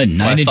 Well done.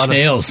 9 Inch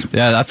Nails.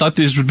 Yeah, I thought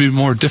these would be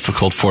more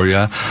difficult for you.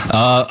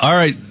 All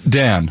right,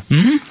 Dan.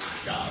 Mm-hmm.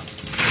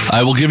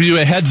 I will give you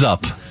a heads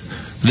up.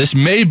 This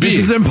may be. This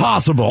is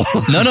impossible.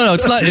 No,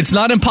 it's not. It's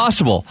not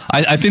impossible.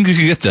 I think you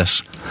can get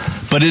this,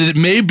 but it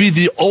may be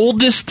the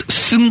oldest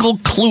single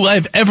clue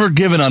I've ever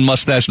given on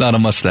Mustache, Not a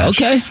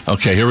Mustache.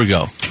 Okay. Here we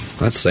go.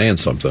 That's saying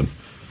something.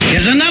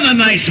 Here's another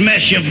nice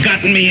mess you've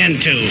gotten me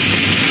into.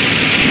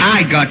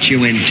 I got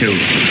you into.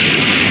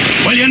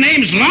 Well, your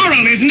name's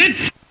Laurel, isn't it?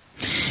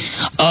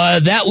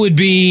 That would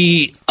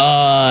be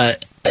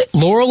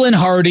Laurel and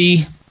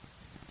Hardy.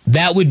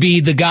 That would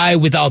be the guy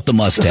without the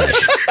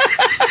mustache.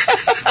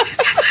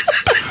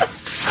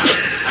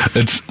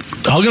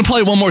 I'm going to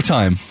play it one more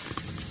time.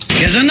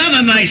 Here's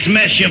another nice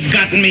mess you've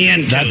gotten me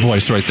into. That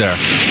voice right there.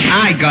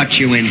 I got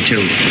you into.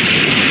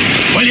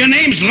 Well, your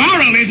name's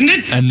Laurel, isn't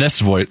it? And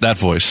that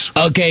voice.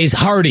 Okay, it's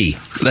Hardy.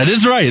 That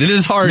is right. It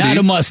is Hardy. Not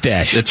a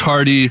mustache. It's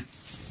Hardy,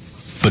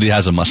 but he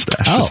has a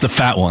mustache. Oh. It's the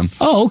fat one.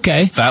 Oh,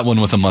 okay. Fat one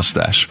with a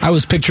mustache. I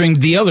was picturing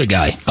the other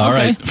guy. All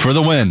right, for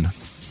the win.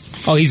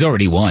 Oh, he's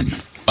already won.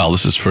 Well,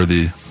 this is for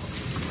the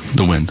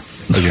win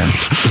again.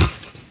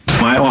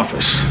 My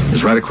office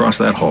is right across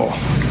that hall.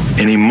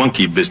 Any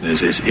monkey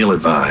business is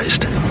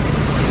ill-advised.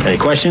 Any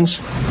questions?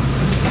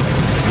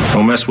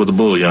 Don't mess with the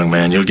bull, young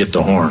man. You'll get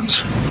the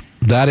horns.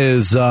 That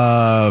is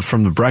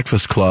from The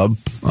Breakfast Club.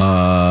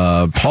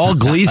 Paul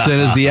Gleason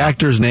is the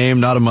actor's name,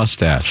 not a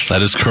mustache.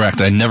 That is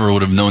correct. I never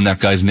would have known that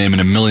guy's name in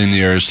a million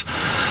years.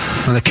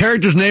 And the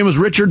character's name was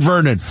Richard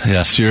Vernon.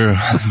 Yes, you're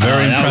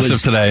very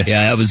impressive today.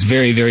 Yeah, that was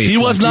very, very He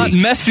was not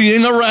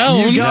messying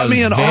around. You got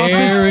me an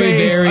Office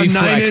Space, a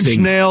 9-inch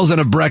nails,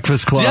 and a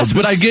Breakfast Club. Yes,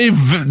 but I gave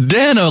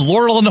Dan a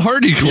Laurel and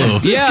Hardy clue.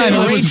 Yeah, and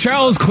a Ray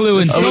Charles clue,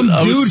 and some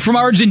dude from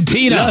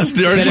Argentina. Yes,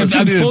 the Argentinian.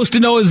 I'm supposed to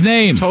know his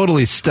name.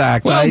 Totally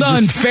stacked. Well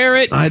done,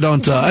 Ferret. I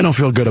don't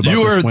feel good about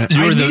this win.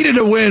 I needed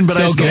a win, but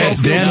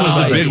Dan was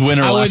the big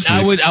winner last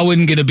week. I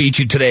wasn't going to beat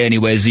you today,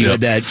 anyways. You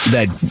had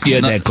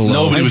that glow.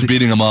 Nobody was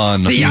beating him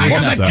on. The eye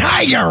of the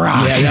tiger.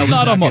 Yeah, that was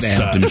not a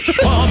mustache.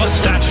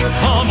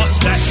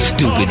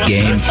 Stupid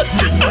game.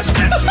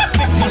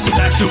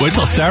 Wait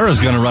till Sarah's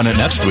going to run it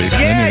next week.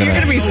 Yeah, you're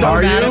going to be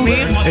so mad at me.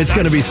 It's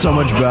going to be so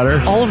much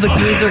better. All of the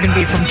clues are going to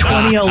be from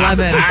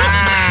 2011.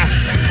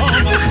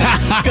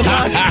 Good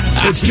luck.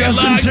 It's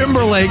Justin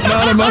Timberlake,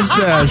 not a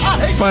mustache.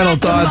 Final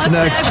thoughts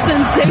next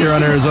here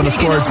on Arizona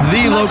Sports,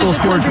 the local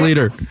sports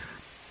leader.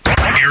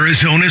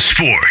 Arizona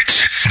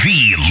Sports,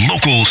 the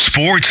local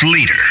sports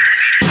leader.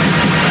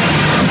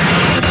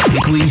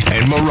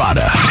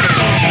 Bickley&Marotta,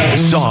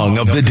 Song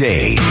of the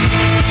Day.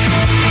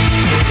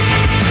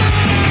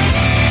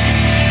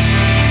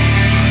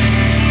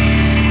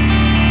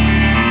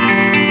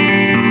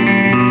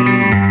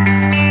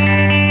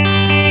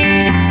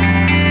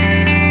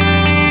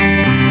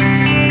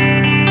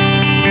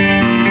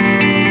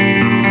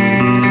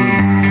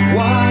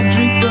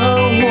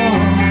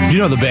 You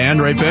know the band,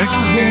 right, Vic?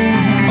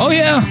 Oh,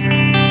 yeah.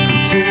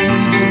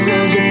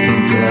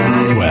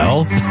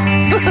 Well,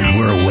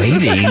 we're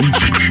waiting.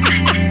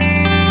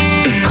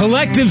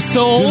 Collective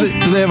Soul.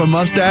 Do they have a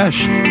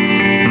mustache?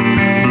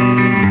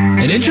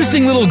 An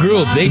interesting little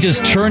group. They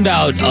just churned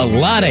out a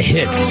lot of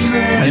hits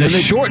in a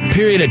short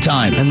period of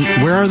time. And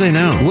where are they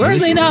now? Where are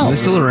they now? Are they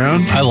still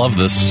around? I love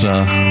this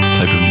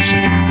type of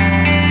music.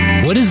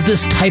 What is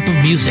this type of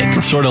music?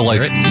 Sort of like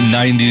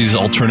 90s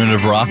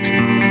alternative rock.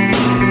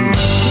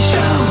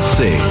 Let's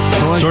see.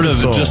 Sort of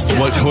just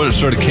what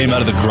sort of came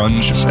out of the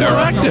grunge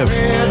era. Active.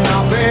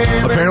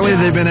 Apparently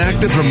they've been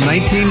active from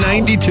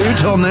 1992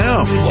 till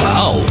now.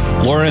 Wow.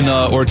 Lauren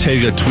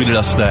Ortega tweeted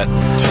us that,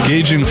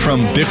 gauging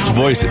from Bick's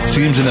voice, it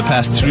seems in the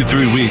past 2 to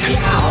 3 weeks,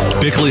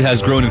 Bickley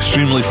has grown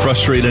extremely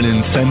frustrated and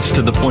incensed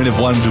to the point of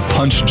wanting to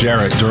punch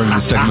Jarrett during the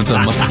segments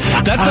on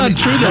Mustache. That's not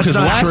true, though, because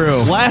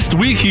last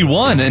week he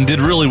won and did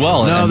really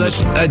well. No,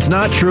 it's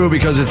not true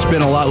because it's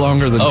been a lot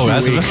longer than 2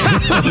 weeks.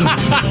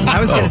 I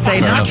was going to say,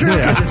 not true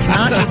because it's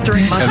not just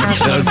during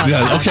Mustache.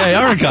 Okay,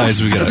 all right,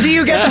 guys. We got it. Do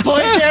you get the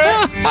point,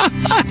 Jarrett?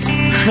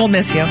 We'll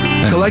miss you.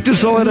 Collective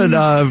Soul had an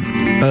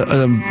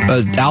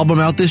album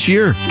out this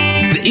year.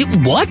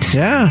 What?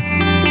 Yeah.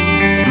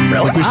 Really?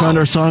 I think we found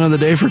our song of the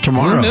day for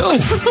tomorrow. No.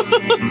 Okay.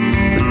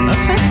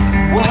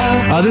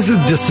 This is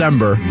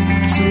December.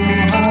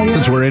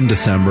 Since we're in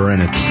December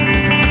and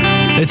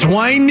it's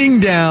winding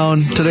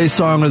down. Today's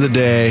song of the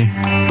day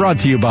brought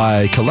to you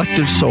by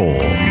Collective Soul.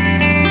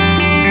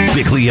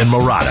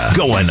 Bickley&Marotta,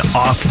 going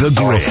off the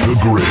grid.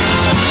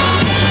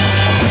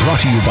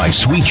 Brought to you by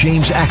Sweet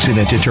James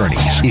Accident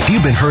Attorneys. If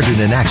you've been hurt in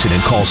an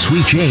accident, call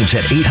Sweet James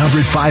at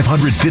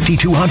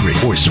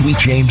 800-500-5200 or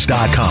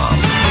sweetjames.com.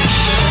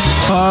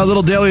 A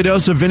little daily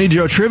dose of Vinny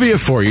Joe trivia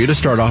for you to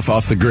start off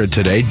the grid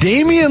today.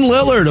 Damian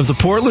Lillard of the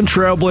Portland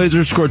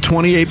Trailblazers scored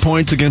 28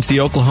 points against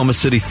the Oklahoma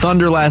City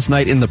Thunder last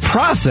night. In the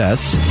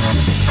process,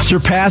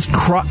 surpassed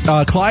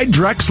Clyde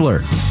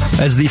Drexler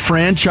as the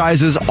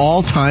franchise's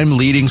all-time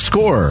leading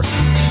scorer.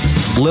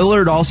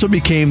 Lillard also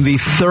became the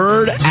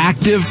third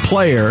active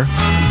player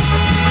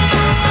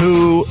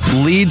who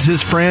leads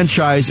his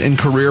franchise in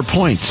career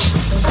points.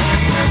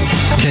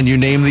 Can you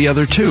name the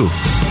other two?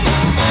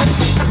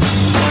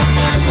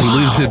 Who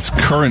leads its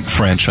current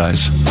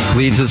franchise?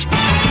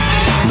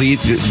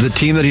 The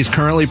team that he's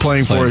currently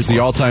playing for is the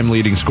all-time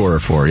leading scorer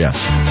for,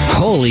 yes.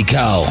 Holy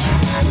cow.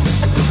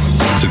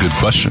 That's a good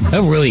question.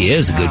 That really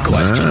is a good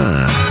question.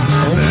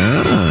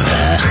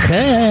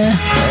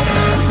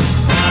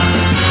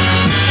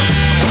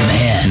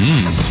 Man.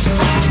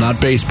 It's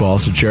not baseball,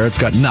 so Jarrett's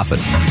got nothing.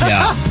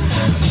 Yeah.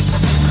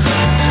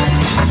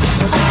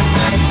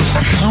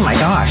 Oh my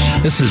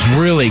gosh. This is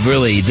really,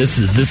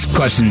 this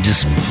question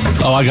just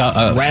I got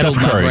rattled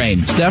Steph Curry. my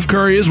brain. Steph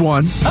Curry is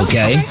one.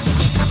 Okay.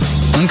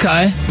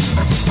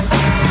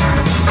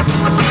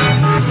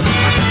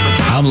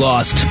 I'm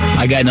lost.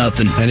 I got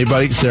nothing.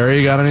 Anybody? Sarah,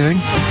 you got anything?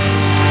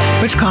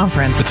 Which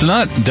conference? It's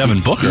not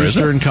Devin Booker, is it?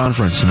 Eastern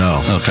Conference.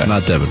 No. Okay. It's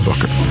not Devin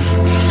Booker.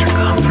 Eastern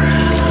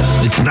Conference.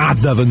 It's not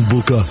Devin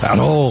Booker at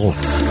all. I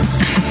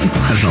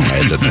don't know why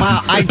I did that.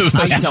 Wow, I don't.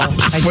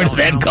 Where did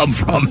that come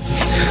from?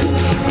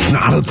 It's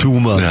not a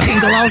tumor. Yeah.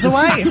 Jingle All's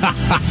away.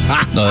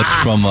 No, that's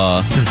from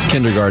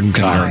Kindergarten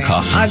Right.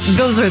 Cock.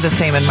 Those are the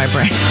same in my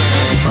brain.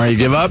 All right, you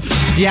give up?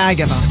 Yeah, I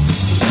give up.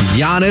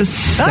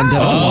 Giannis.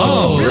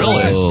 Oh,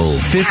 really?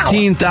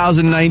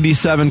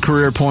 15,097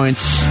 career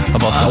points.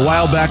 A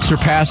while back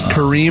surpassed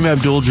Kareem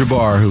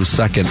Abdul-Jabbar, who was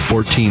second,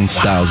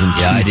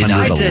 14,211. I did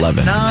not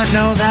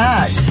know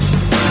that.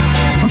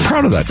 I'm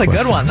proud of that That's question. a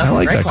good one. That's I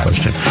like a great that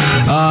question.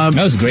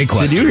 That was a great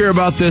question. Did you hear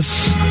about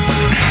this?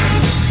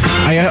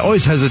 I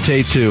always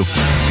hesitate to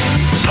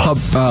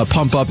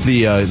pump up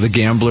the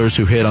gamblers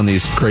who hit on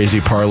these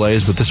crazy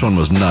parlays, but this one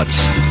was nuts.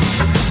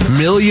 $1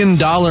 Million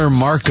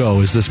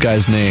Marco is this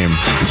guy's name.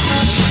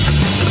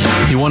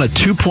 He won a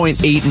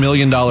 $2.8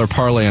 million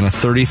parlay on a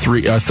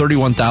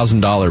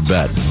 $31,000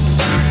 bet.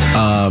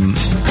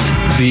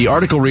 The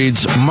article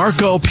reads,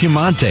 Marco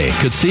Piemonte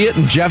could see it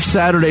in Jeff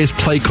Saturday's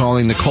play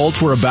calling. The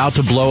Colts were about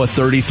to blow a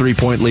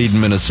 33-point lead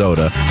in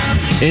Minnesota.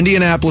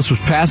 Indianapolis was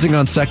passing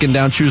on second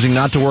down, choosing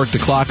not to work the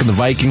clock, and the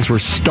Vikings were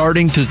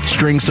starting to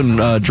string some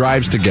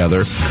drives together.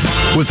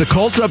 With the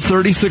Colts up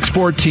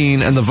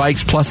 36-14 and the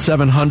Vikes plus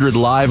 700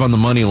 live on the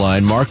money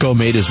line, Marco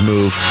made his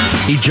move.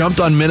 He jumped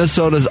on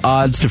Minnesota's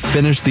odds to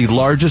finish the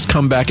largest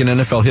comeback in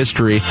NFL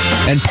history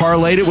and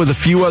parlayed it with a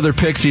few other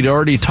picks he'd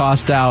already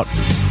tossed out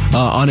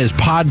on his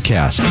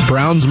podcast.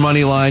 Browns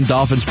money line,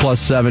 Dolphins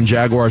plus 7,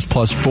 Jaguars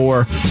plus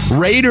 4,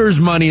 Raiders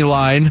money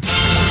line,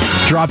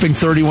 dropping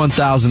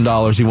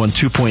 $31,000. He won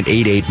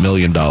 $2.88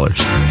 million.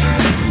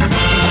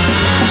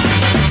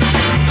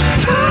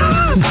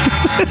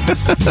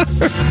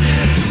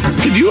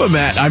 Can you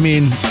imagine? I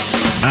mean,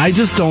 I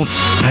don't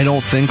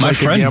think my like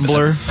friend a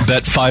gambler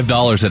bet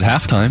 $5 at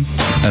halftime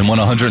and won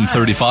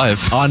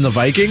 $135 on the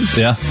Vikings.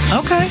 Yeah.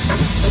 Okay.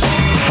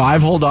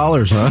 $5 whole,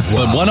 huh?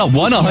 But won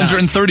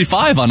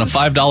 $135 on a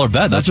 $5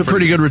 bet. That's a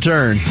pretty good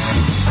return.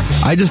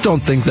 I just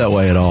don't think that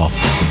way at all.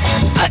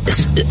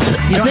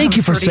 Thank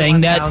you for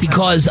saying that,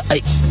 because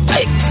I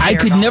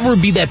could never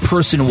be that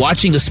person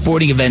watching a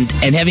sporting event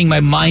and having my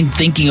mind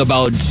thinking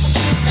about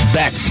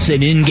bets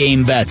and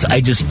in-game bets.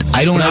 I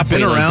don't. I've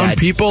been around like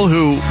people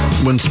who,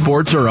 when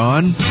sports are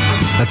on,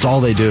 that's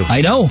all they do. I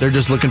know. They're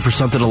just looking for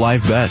something to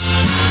live bet.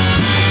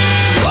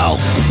 Wow.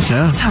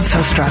 Yeah. That sounds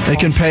so stressful. They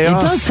can pay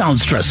off. It does sound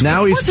stressful.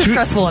 Now Sports are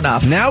stressful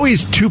enough. Now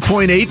he's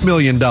 $2.8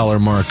 million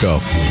Marco.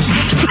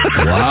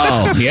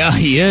 Wow. Yeah,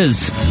 he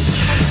is.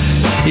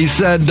 He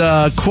said,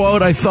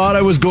 quote, I thought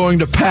I was going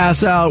to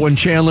pass out when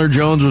Chandler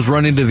Jones was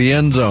running to the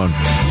end zone,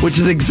 which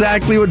is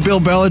exactly what Bill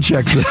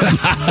Belichick said.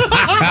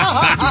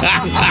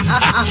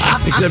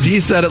 Except he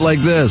said it like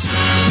this.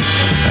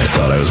 I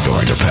thought I was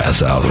going to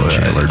pass out when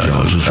Chandler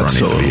Jones was running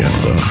to the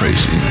end zone.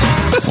 Crazy.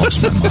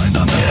 Lost my mind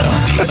on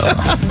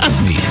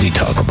that. We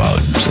talk about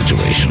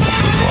situational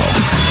football.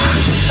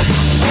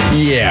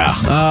 Yeah.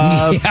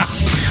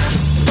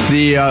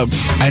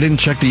 I didn't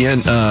check the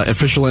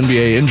official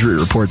NBA injury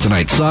report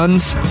tonight.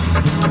 Suns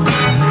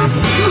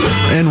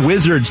and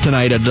Wizards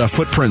tonight at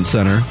Footprint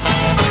Center.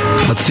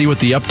 Let's see what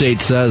the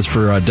update says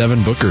for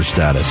Devin Booker's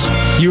status.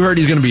 You heard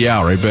he's going to be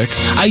out, right, Vic?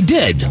 I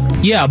did.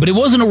 Yeah, but it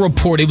wasn't a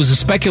report. It was a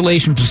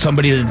speculation from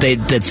somebody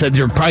that said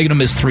they're probably going to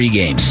miss 3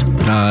 games.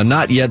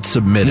 Not yet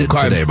submitted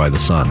today by the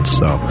Suns.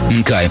 So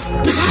okay.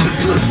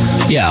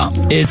 Yeah,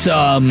 it's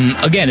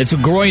again, it's a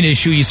groin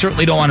issue. You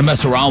certainly don't want to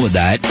mess around with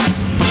that.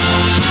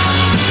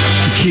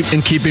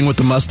 In keeping with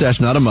the mustache,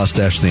 not a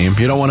mustache theme.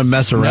 You don't want to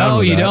mess around. No,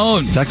 with you that.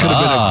 don't. That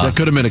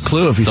could have been a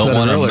clue if you said it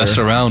earlier. Don't want to mess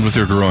around with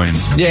your groin.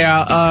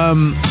 Yeah.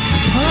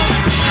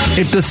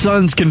 If the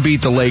Suns can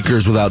beat the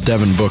Lakers without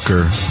Devin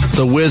Booker,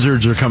 the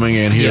Wizards are coming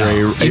in here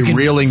a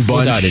reeling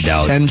bunch. Without a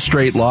doubt. 10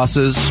 straight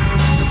losses.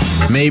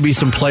 Maybe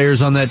some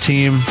players on that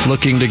team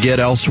looking to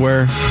get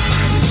elsewhere,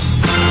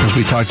 as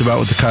we talked about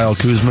with the Kyle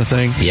Kuzma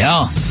thing.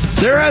 Yeah.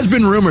 There has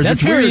been rumors.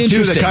 That's it's very weird,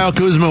 too, that interesting. Kyle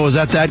Kuzma was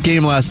at that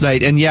game last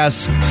night. And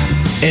yes,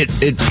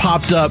 it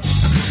popped up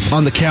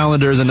on the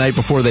calendar the night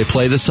before they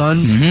play the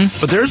Suns. Mm-hmm.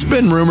 But there's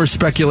been rumors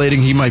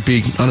speculating he might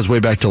be on his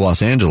way back to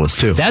Los Angeles,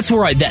 too. That's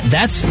where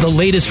that's the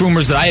latest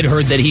rumors that I had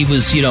heard, that he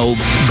was,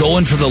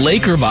 going for the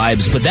Laker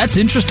vibes. But that's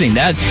interesting.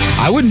 That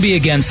I wouldn't be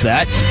against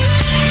that.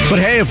 But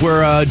hey, if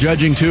we're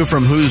judging, too,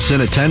 from who's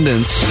in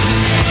attendance,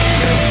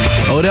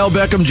 Odell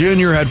Beckham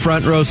Jr. had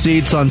front row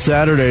seats on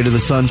Saturday to the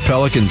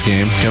Suns-Pelicans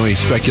game. Can we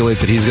speculate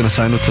that he's going to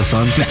sign with the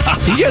Suns?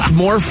 He gets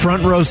more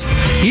front rows.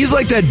 He's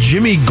like that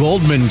Jimmy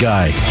Goldman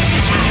guy.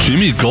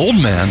 Jimmy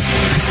Goldman?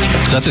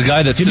 Is that the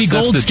guy that Jimmy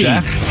sits next to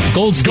Jack?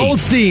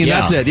 Goldstein,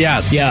 yeah. That's it,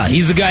 yes. Yeah,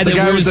 he's the guy that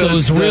wears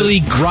those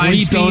really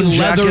creepy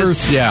leather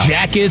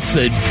jackets.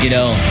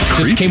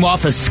 Just came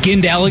off a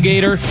skinned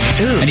alligator,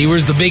 and he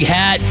wears the big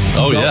hat.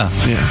 Oh, yeah.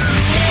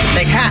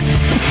 Big hat.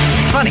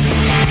 It's funny.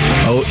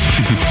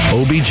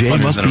 OBJ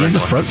must be in the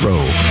front row.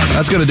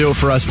 That's going to do it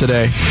for us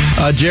today.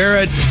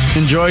 Jarrett,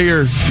 enjoy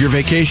your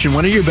vacation.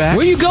 When are you back?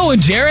 Where are you going,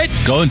 Jarrett?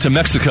 Going to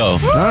Mexico. All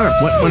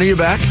right. When are you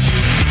back?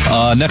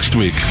 Next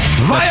week.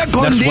 Vaya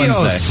con next Dios.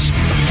 Wednesday.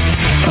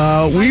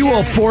 We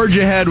will forge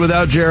ahead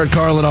without Jarrett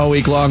Carlin all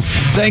week long.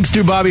 Thanks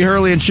to Bobby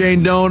Hurley and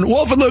Shane DOan.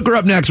 Wolf and Luke are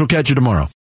up next. We'll catch you tomorrow.